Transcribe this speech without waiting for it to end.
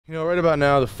You know, right about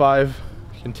now, the 5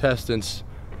 contestants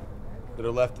that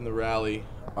are left in the rally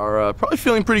are probably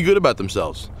feeling pretty good about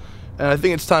themselves. And I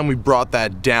think it's time we brought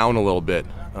that down a little bit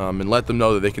and let them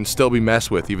know that they can still be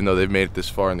messed with even though they've made it this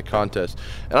far in the contest.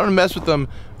 And I'm going to mess with them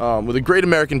with a great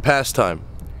American pastime,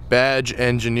 badge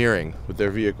engineering with their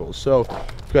vehicles. So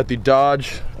we've got the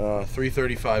Dodge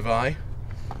 335i.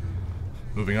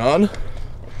 Moving on.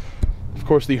 Of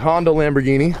course, the Honda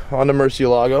Lamborghini, Honda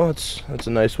Murcielago. That's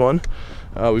a nice one.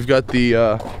 We've got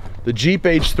the Jeep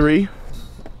H3,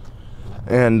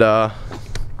 and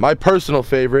my personal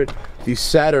favorite, the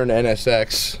Saturn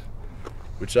NSX,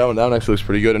 which that one actually looks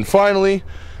pretty good. And finally,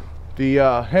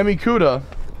 the Hemi Cuda,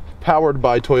 powered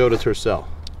by Toyota Tercel.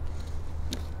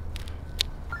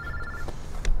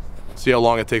 See how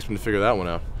long it takes me to figure that one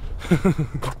out.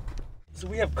 So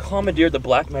we have commandeered the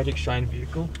Black Magic Shine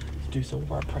vehicle to do some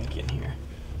of our pranking here.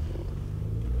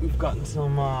 We've gotten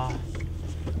some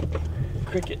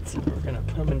crickets. We're gonna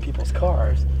put them in people's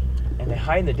cars, and they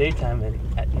hide in the daytime,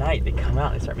 and at night they come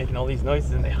out and they start making all these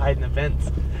noises, and they hide in the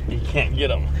vents. You can't get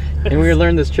them. And we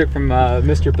learned this trick from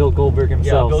Mr. Bill Goldberg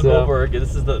himself. Yeah, Bill Goldberg.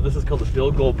 This is called the Bill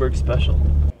Goldberg special.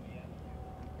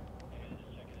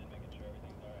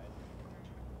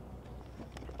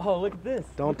 Oh, look at this.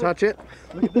 Don't touch it.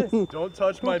 Look at this. Don't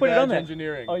touch Who my put it on badge there?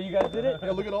 engineering. Oh, you guys did it?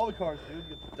 Yeah, look at all the cars, dude.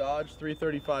 You got the Dodge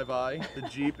 335i, the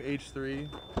Jeep H3.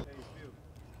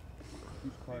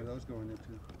 Whose car are those going into?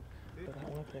 Put that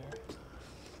one up there.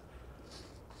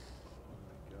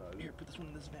 Here, put this one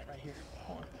in this vent right here.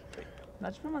 Hold on. Wait. No,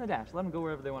 just put them on the dash. Let them go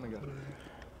wherever they want to go.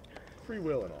 Free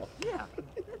will and all. Yeah,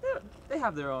 they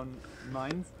have their own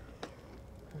minds.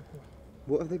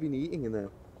 What have they been eating in there?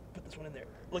 Put this one in there.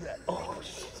 Look at that. Oh,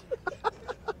 shit.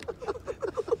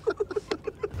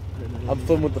 I'm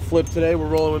filming with the Flip today. We're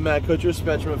rolling with Matt Kutcher,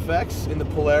 Spectrum Effects, in the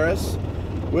Polaris.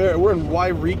 We're in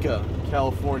Yreka,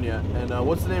 California. And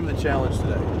what's the name of the challenge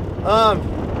today? I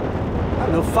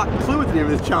have no fucking clue what the name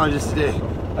of this challenge is today.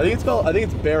 I think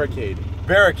it's Barricade.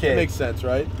 Barricade. It makes sense,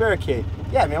 right? Barricade.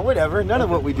 Yeah, man, whatever. None of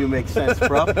what we do makes sense,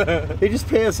 bro. They just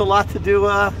pay us a lot to do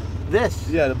this.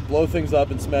 Yeah, to blow things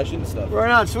up and smash it and stuff.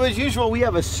 Right on. So as usual, we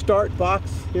have a start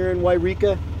box here in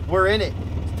Yreka. We're in it.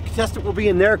 The contestant will be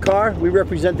in their car. We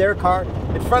represent their car.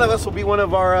 In front of us will be one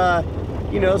of our,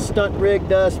 stunt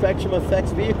rigged Spectrum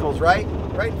Effects vehicles, right?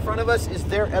 Right in front of us is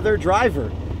their other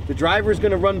driver. The driver is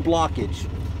going to run blockage.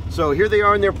 So here they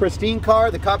are in their pristine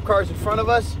car. The cop car is in front of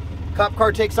us. Cop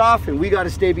car takes off, and we got to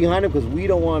stay behind him because we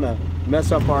don't want to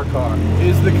mess up our car.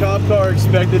 Is the cop car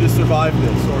expected to survive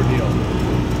this ordeal?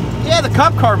 Yeah, the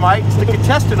cop car might. It's the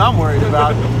contestant I'm worried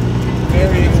about.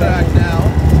 Very exact now.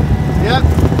 Yep,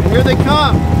 and here they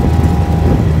come.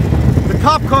 The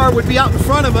cop car would be out in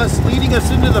front of us, leading us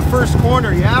into the first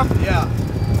corner, yeah? Yeah.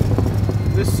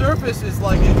 The surface is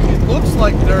like, it looks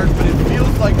like dirt, but it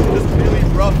feels like just really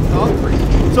rough concrete.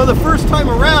 So the first time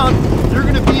around, you're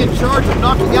going to be in charge of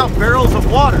knocking out barrels of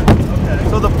water. Okay.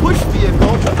 So the push vehicle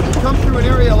will come through an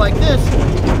area like this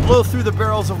and blow through the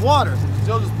barrels of water.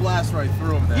 They'll just blast right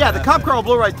through them then. Yeah, the cop car will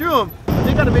blow right through them, but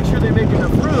they got to make sure they make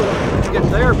enough room to get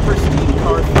their pristine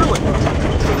car through it.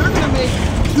 So they're going to make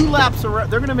 2 laps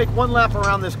around. They're going to make 1 lap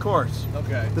around this course.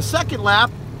 Okay. The second lap,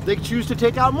 they choose to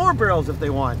take out more barrels if they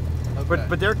want. Okay.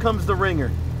 But there comes the ringer.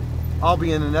 I'll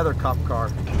be in another cop car.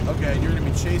 Okay, and you're gonna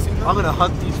be chasing them? I'm gonna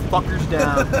hunt these fuckers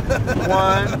down.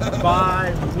 1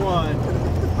 by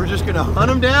 1. We're just gonna hunt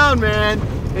them down, man.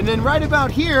 And then right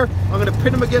about here, I'm gonna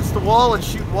pin them against the wall and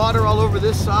shoot water all over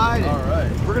this side. All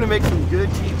right. We're gonna make some good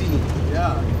TV.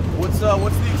 Yeah. What's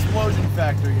the explosion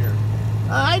factor here?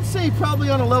 I'd say probably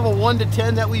on a level 1 to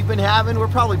 10 that we've been having, we're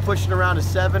probably pushing around a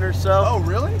 7 or so. Oh,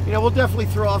 really? You know, we'll definitely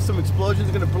throw off some explosions.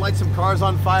 We're gonna light some cars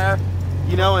on fire,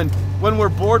 and when we're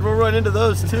bored, we'll run into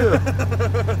those too.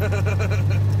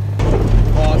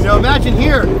 Awesome. You know, imagine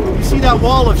here, you see that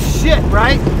wall of shit,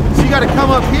 right? So you gotta come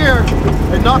up here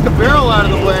and knock a barrel out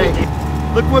of the way.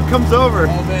 Look what comes over.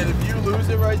 Oh man, if you lose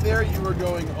it right there, you are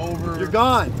going over. You're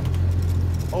gone.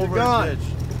 Over You're gone. a ditch.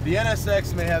 The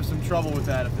NSX may have some trouble with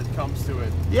that if it comes to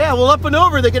it. Yeah, well, up and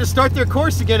over, they got to start their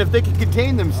course again if they can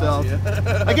contain themselves. Oh,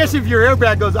 yeah. I guess if your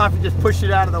airbag goes off, you just push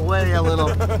it out of the way a little.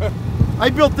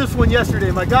 I built this one yesterday.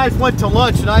 My guys went to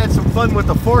lunch and I had some fun with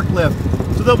the forklift.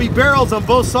 So there'll be barrels on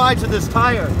both sides of this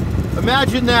tire.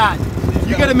 Imagine that.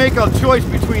 You got to make a choice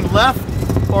between left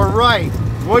or right.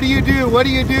 What do you do? What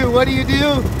do you do? What do you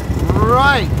do?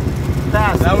 Right.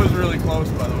 That was really close,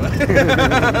 by the way.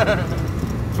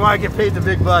 That's why I get paid the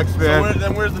big bucks, man. So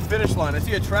then where's the finish line? I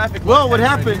see a traffic light. Well, what right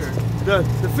happens, here.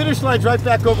 the finish line's right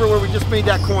back over where we just made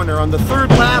that corner. On the 3rd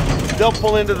lap, they'll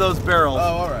pull into those barrels. Oh,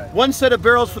 all right. 1 set of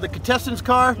barrels for the contestant's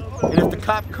car, and if the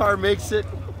cop car makes it,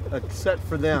 a set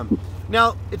for them.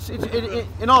 Now,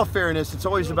 in all fairness, it's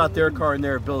always about their car and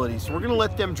their ability. So we're going to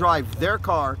let them drive their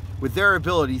car with their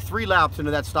ability 3 laps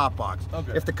into that stop box.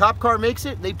 Okay. If the cop car makes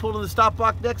it, they pull to the stop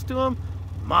box next to them,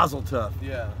 mazel tov.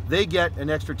 Yeah. They get an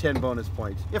extra 10 bonus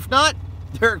points. If not,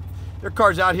 their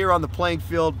car's out here on the playing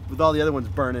field with all the other ones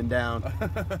burning down.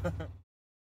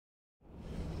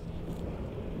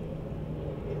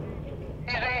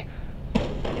 Easy.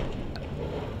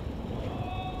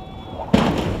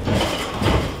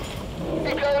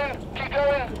 Keep going, keep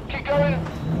going, keep going.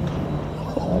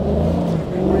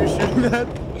 Were you shooting that?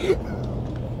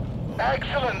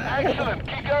 Excellent, excellent,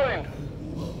 keep going.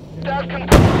 Start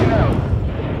controlling now.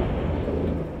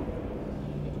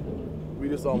 We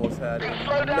just almost had You can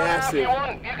slow down now if massive. you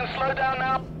want. You can slow down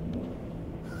now.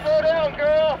 Slow down,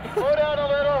 girl. Slow down a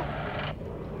little.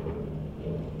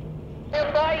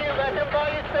 Him by you, let him by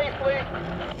you safely.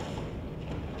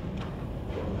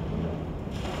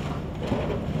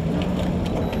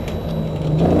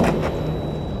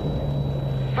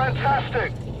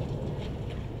 Fantastic.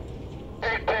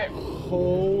 Big pick.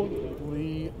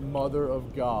 Holy mother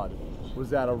of God. Was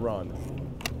that a run?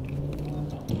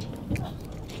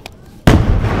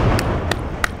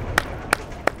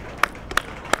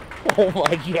 Oh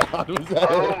my God, was that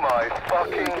Oh my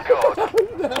fucking God.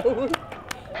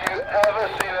 Have you ever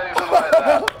seen anything like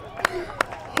that?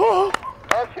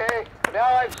 Okay, now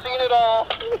I've seen it all.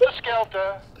 The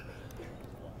Skelter.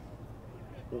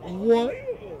 What?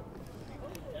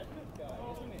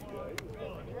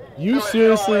 You There was no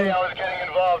seriously? way I was getting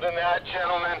involved in that,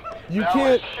 gentlemen. You That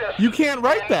can't. was just You can't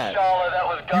write that. inshallah, that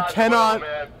was You God's cannot. will,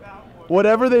 man.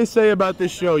 Whatever they say about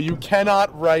this show, you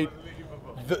cannot write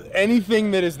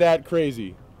anything that is that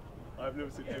crazy. I've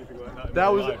never seen anything like that.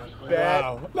 That was bad.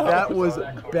 Wow. That was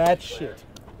bad shit.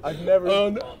 I've never.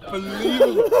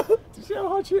 Unbelievable. Did you see how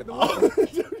hard she hit the wall?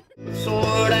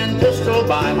 Sword and pistol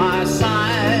by my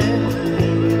side.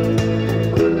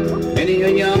 Many a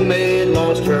young maid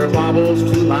lost her baubles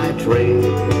to my trade.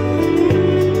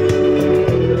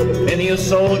 Many a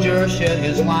soldier shed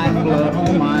his lifeblood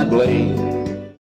on my blade.